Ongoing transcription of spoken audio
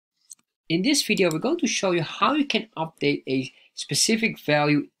In this video, we're going to show you how you can update a specific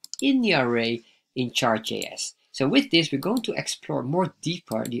value in the array in Chart.js. So with this, we're going to explore more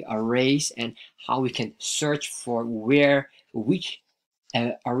deeper the arrays and how we can search for which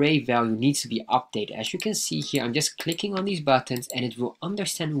array value needs to be updated. As you can see here, I'm just clicking on these buttons and it will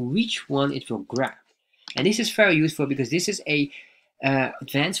understand which one it will grab. And this is very useful because this is a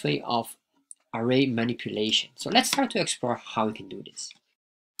advanced way of array manipulation. So let's start to explore how we can do this.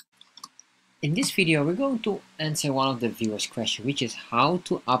 In this video, we're going to answer one of the viewers' questions, which is how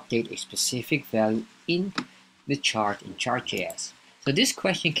to update a specific value in the chart in Chart.js. So this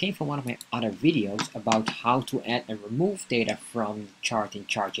question came from one of my other videos about how to add and remove data from the chart in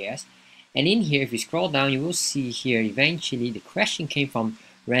Chart.js. And in here, if you scroll down, you will see here eventually the question came from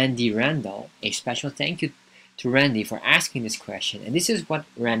Randy Randall. A special thank you to Randy for asking this question. And this is what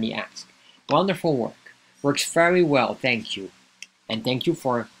Randy asked. Wonderful work. Works very well, thank you. And thank you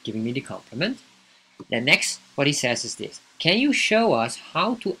for giving me the compliment. Then next, what he says is this. Can you show us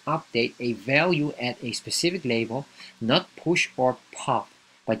how to update a value at a specific label, not push or pop,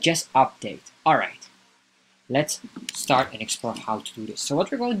 but just update? All right, let's start and explore how to do this. So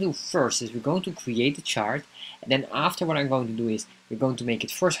what we're going to do first is we're going to create the chart. And then after, what I'm going to do is we're going to make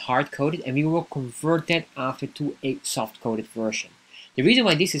it first hard-coded and we will convert that after to a soft-coded version. The reason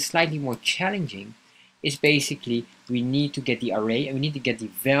why this is slightly more challenging is basically we need to get the array and we need to get the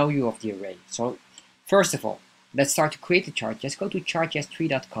value of the array. So first of all, let's start to create the chart. Just go to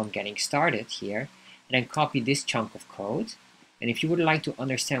chartjs3.com, getting started here, and then copy this chunk of code. And if you would like to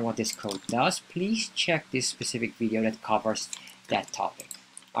understand what this code does, please check this specific video that covers that topic.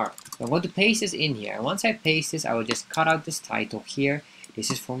 All right, so I'm going to paste this in here. And once I paste this, I will just cut out this title here. This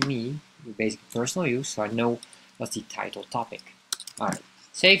is for me, basically personal use, so I know what's the title topic. All right,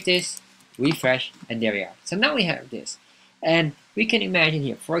 save this. Refresh, and there we are. So now we have this, and we can imagine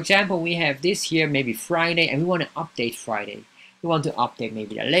here, for example, we have this here, maybe Friday, and we want to update Friday. We want to update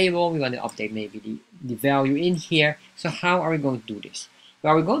maybe the label, we want to update maybe the value in here. So how are we going to do this?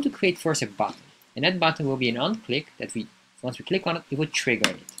 Well, we're going to create first a button, and that button will be an on click that once we click on it, it will trigger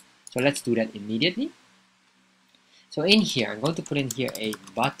it. So let's do that immediately. So in here, I'm going to put in here a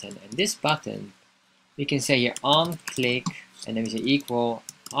button, and this button, we can say here on click, and then we say equal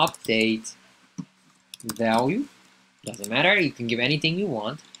update value. Doesn't matter, you can give anything you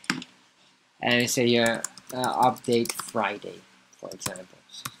want, and say here update Friday, for example.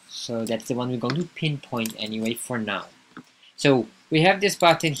 So that's the one we're going to pinpoint anyway for now. So we have this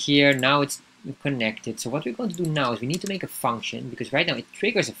button here, now it's connected. So what we're going to do now is we need to make a function, because right now it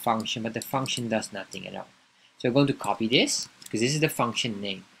triggers a function, but the function does nothing at all. So we're going to copy this, because this is the function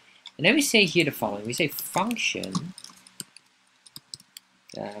name, and then we say here the following. We say function,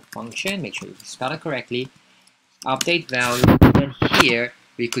 make sure you spell it correctly, update value, and then here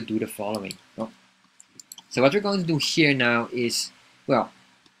we could do the following. So what we're going to do here now is, well,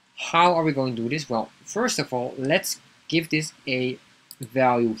 how are we going to do this? Well, first of all, let's give this a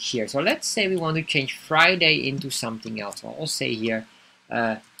value here. So let's say we want to change Friday into something else. I'll say here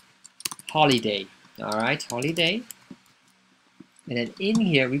holiday. All right, holiday. And then in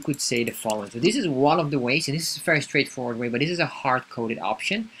here, we could say the following. So this is one of the ways, and this is a very straightforward way, but this is a hard-coded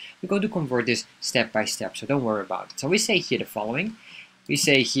option. We're going to convert this step by step, so don't worry about it. So we say here the following. We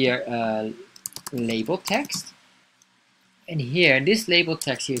say here label text. And here, this label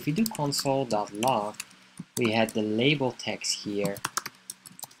text here, if we do console.log, we had the label text here.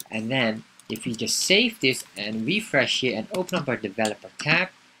 And then if we just save this and refresh here and open up our developer tab,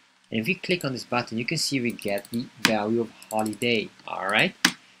 and if we click on this button, you can see we get the value of holiday. All right.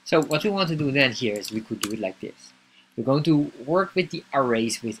 So what we want to do then here is we could do it like this. We're going to work with the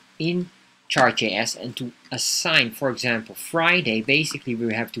arrays within Chart.js and to assign, for example, Friday. Basically,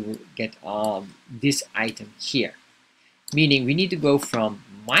 we have to get this item here. Meaning we need to go from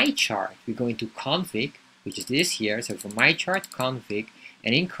my chart. We're going to config, which is this here. So for my chart config,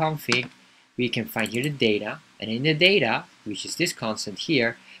 and in config, we can find here the data. And in the data, which is this constant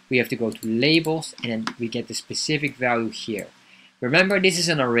here, we have to go to labels, and then we get the specific value here. Remember, this is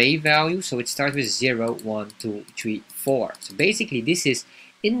an array value, so it starts with 0, 1, 2, 3, 4. So basically, this is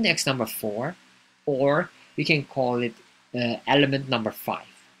index number 4, or we can call it element number 5.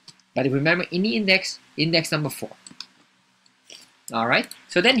 But remember, in the index number 4. All right,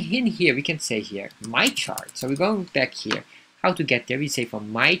 so then in here, we can say here, my chart. So we're going back here. How to get there? We say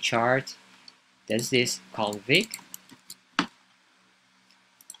from my chart, that's this config,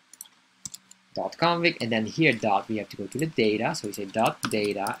 .config, and then here dot, we have to go to the data, so we say dot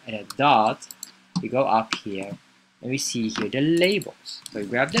data, and then dot, we go up here, and we see here the labels. So we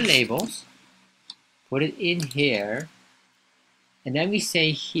grab the labels, put it in here, and then we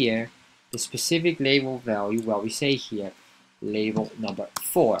say here the specific label value, well, we say here label number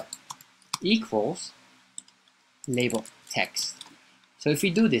 4 equals label text. So if we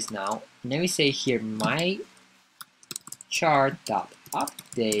do this now, and then we say here my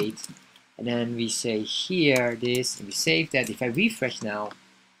chart.update, and then we say here this, and we save that. If I refresh now,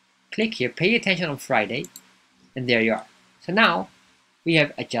 click here, pay attention on Friday, and there you are. So now we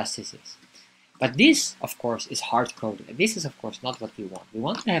have adjusted this. But this, of course, is hard-coded, and this is, of course, not what we want. We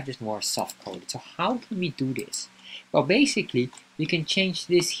want to have this more soft-coded. So how can we do this? Well, basically, we can change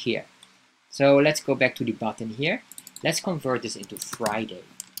this here. So let's go back to the button here. Let's convert this into Friday.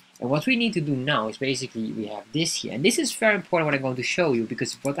 And what we need to do now is basically we have this here. And this is very important what I'm going to show you,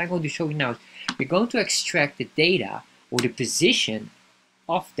 because what I'm going to show you now is we're going to extract the data or the position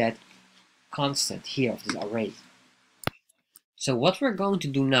of that constant here of this array. So what we're going to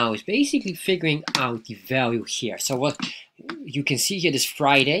do now is basically figuring out the value here. So what you can see here, this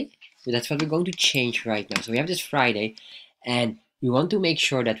Friday, that's what we're going to change right now. So we have this Friday, and we want to make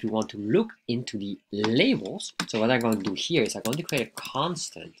sure that we want to look into the labels. So what I'm going to do here is I'm going to create a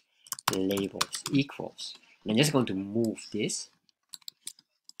constant labels equals. And I'm just going to move this.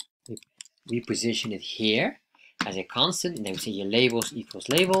 We position it here as a constant, and then we say your labels equals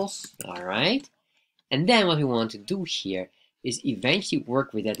labels. All right. And then what we want to do here is eventually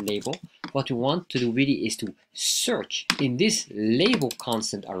work with that label. What we want to do really is to search in this label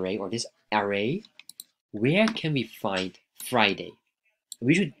constant array, or this array, where can we find Friday?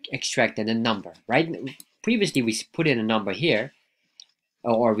 We should extract then a number, right? Previously we put in a number here,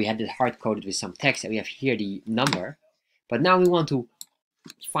 or we had it hard-coded with some text, and we have here the number. But now we want to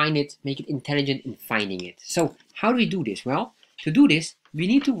find it, make it intelligent in finding it. So how do we do this? Well, to do this, we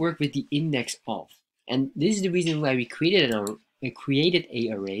need to work with the indexOf. And this is the reason why we created an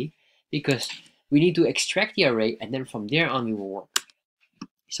array, because we need to extract the array, and then from there on we will work.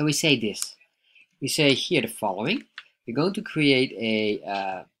 So we say this. We say here the following. We're going to create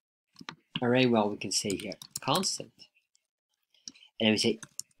a array. Well, we can say here constant, and then we say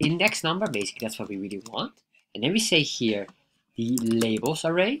index number. Basically, that's what we really want. And then we say here the labels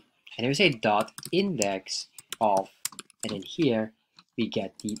array, and then we say dot index of, and then here we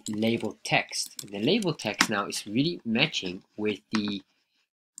get the label text. And the label text now is really matching with the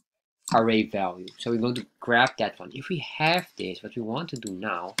array value. So we're going to grab that one. If we have this, what we want to do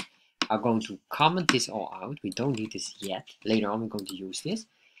now, I'm going to comment this all out. We don't need this yet. Later on, we're going to use this.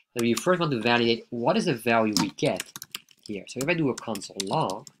 So we first want to validate what is the value we get here. So if I do a console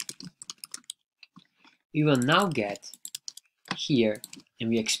log, we will now get here, and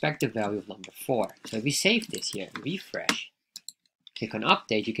we expect the value of number 4. So if we save this here, refresh, click on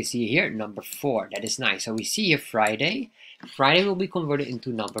update, you can see here number 4. That is nice. So we see here Friday. Friday will be converted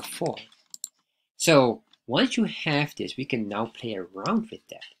into number 4. So once you have this, we can now play around with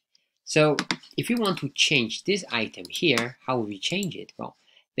that. So if you want to change this item here, how will we change it? Well,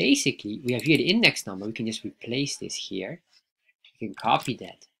 basically we have here the index number. We can just replace this here. We can copy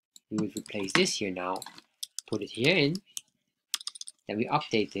that. We would replace this here now, put it here in. Then we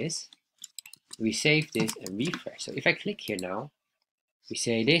update this. We save this and refresh. So if I click here now, we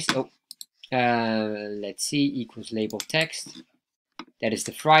say this. Let's see, equals label text. That is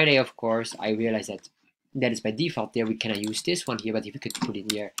the Friday, of course. I realize that that is by default there. We cannot use this one here, but if we could put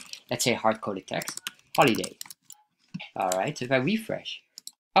it here, let's say hard-coded text, holiday. All right, so if I refresh,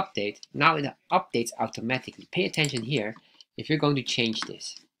 update, now it updates automatically. Pay attention here. If you're going to change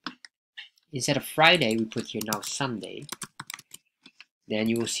this, instead of Friday, we put here now Sunday. Then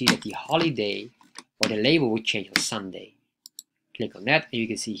you will see that the holiday or the label will change on Sunday. Click on that, and you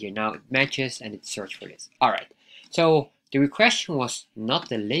can see here now it matches and it searched for this. All right, so the regression was not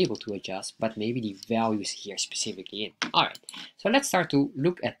the label to adjust, but maybe the values here specifically in. All right, so let's start to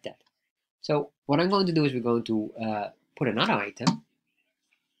look at that. So what I'm going to do is we're going to put another item,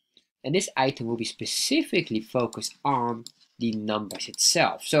 and this item will be specifically focused on the numbers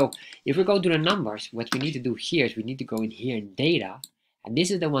itself. So if we go to the numbers, what we need to do here is we need to go in here in data, and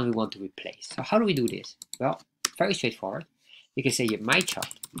this is the one we want to replace. So how do we do this? Well, very straightforward. We can say here my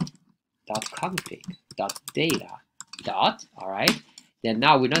chart.config.data. All right. Then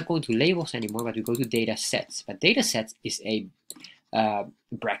now we're not going to labels anymore, but we go to data sets. But data sets is a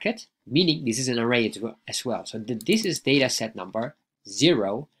bracket, meaning this is an array as well. So this is data set number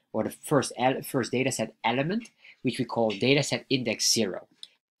 0, or the first data set element, which we call data set index 0.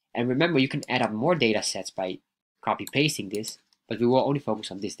 And remember, you can add up more data sets by copy pasting this, but we will only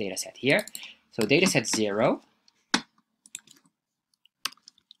focus on this data set here. So data set 0,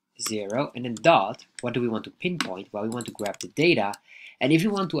 and then dot, what do we want to pinpoint? Well, we want to grab the data, and if you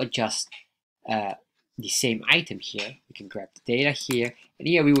want to adjust the same item here, we can grab the data here, and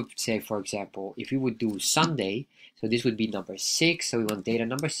here we would say, for example, if we would do Sunday, so this would be number 6, so we want data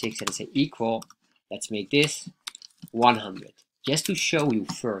number 6, and say equal, let's make this 100, just to show you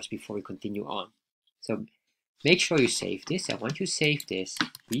first before we continue on. So make sure you save this, and once you save this,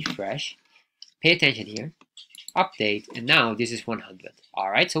 refresh, pay attention here, update, and now this is 100.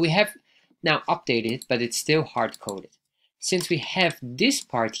 Alright, so we have now updated, but it's still hard-coded. Since we have this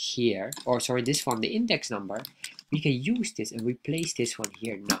part here, or sorry, this form, the index number, we can use this and replace this one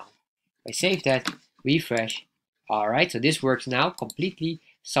here now. I save that, refresh. Alright, so this works now, completely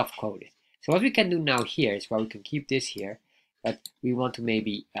soft-coded. So what we can do now here is, well, we can keep this here, but we want to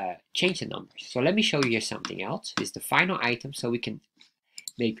maybe change the numbers. So let me show you here something else. This is the final item, so we can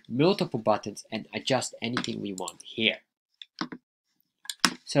make multiple buttons and adjust anything we want here.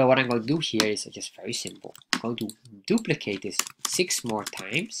 So what I'm going to do here is just very simple. I'm going to duplicate this 6 more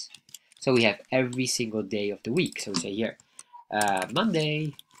times, so we have every single day of the week. So we say here,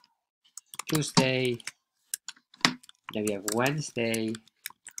 Monday, Tuesday, then we have Wednesday,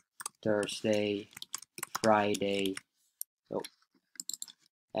 Thursday, Friday,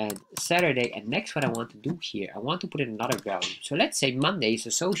 and Saturday. And next, what I want to do here, I want to put in another value. So let's say Monday is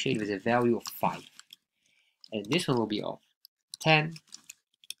associated with a value of 5, and this one will be of 10,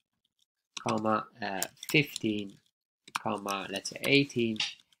 15, let's say 18,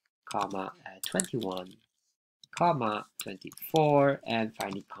 21, 24, and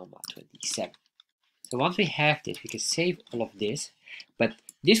finally 27. So once we have this, we can save all of this, but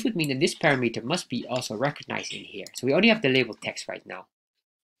this would mean that this parameter must be also recognized in here. So we only have the label text right now.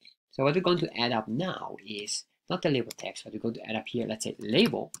 So what we're going to add up now is not the label text, but we're going to add up here, let's say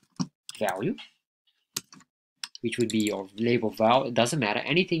label value, which would be your label val, it doesn't matter,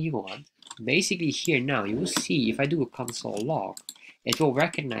 anything you want. Basically here now, you will see if I do a console log, it will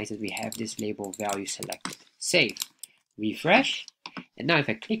recognize that we have this label value selected. Save, refresh, and now if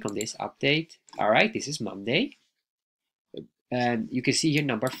I click on this, update, alright, this is Monday, and you can see here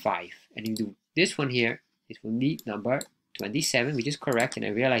number 5, and you do this one here, it will need number 27, which is correct, and I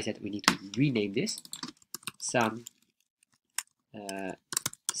realize that we need to rename this. Sun,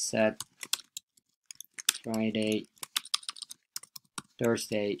 set, Friday,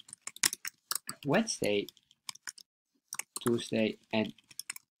 Thursday, Wednesday, Tuesday, and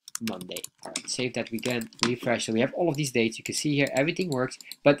Monday. Alright, save that again, refresh. So we have all of these dates. You can see here everything works,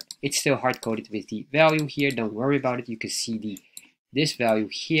 but it's still hard-coded with the value here. Don't worry about it. You can see this value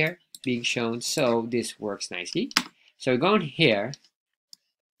here being shown, so this works nicely. So we're going here,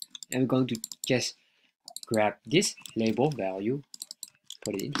 and we're going to just grab this label value,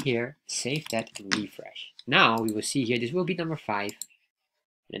 put it in here, save that, and refresh. Now we will see here, this will be number 5,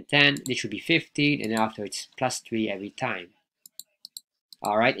 and 10, this should be 15, and after it's +3 every time.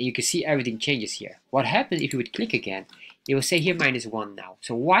 Alright, and you can see everything changes here. What happens if you would click again, it will say here -1 now.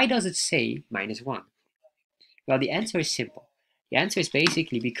 So why does it say -1? Well, the answer is simple. The answer is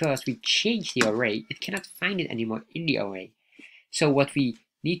basically because we changed the array, it cannot find it anymore in the array. So what we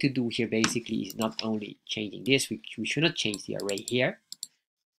need to do here basically is not only changing this, we should not change the array here.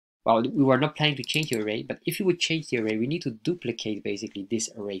 Well, we were not planning to change the array, but if you would change the array, we need to duplicate basically this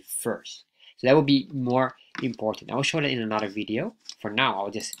array first. So that will be more important. I will show that in another video. For now,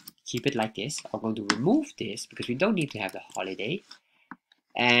 I'll just keep it like this. I'm going to remove this because we don't need to have the holiday.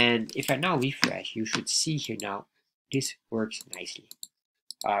 And if I now refresh, you should see here now, this works nicely.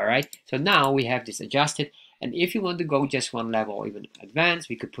 Alright, so now we have this adjusted. And if you want to go just one level or even advanced,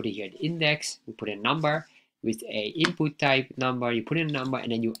 we could put it here in the index. We put a number with a input type number. You put in a number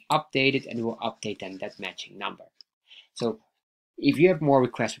and then you update it, and it will update then that matching number. So if you have more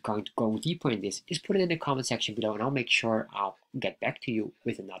requests, we're going to go deeper in this, just put it in the comment section below, and I'll make sure I'll get back to you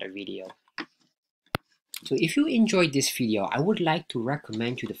with another video. So if you enjoyed this video, I would like to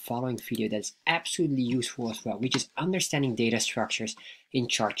recommend you the following video that's absolutely useful as well, which is understanding data structures in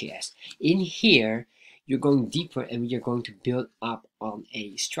Chart.js. In here, you're going deeper and you're going to build up on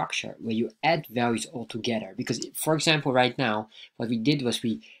a structure where you add values all together. Because, for example, right now, what we did was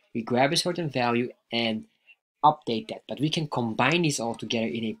we grab a certain value and update that, but we can combine these all together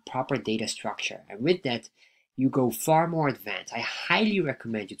in a proper data structure. And with that, you go far more advanced. I highly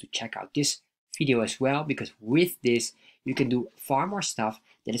recommend you to check out this video as well, because with this, you can do far more stuff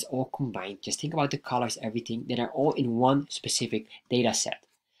that is all combined. Just think about the colors, everything that are all in one specific data set.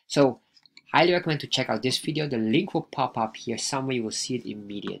 So highly recommend to check out this video. The link will pop up here somewhere. You will see it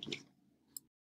immediately.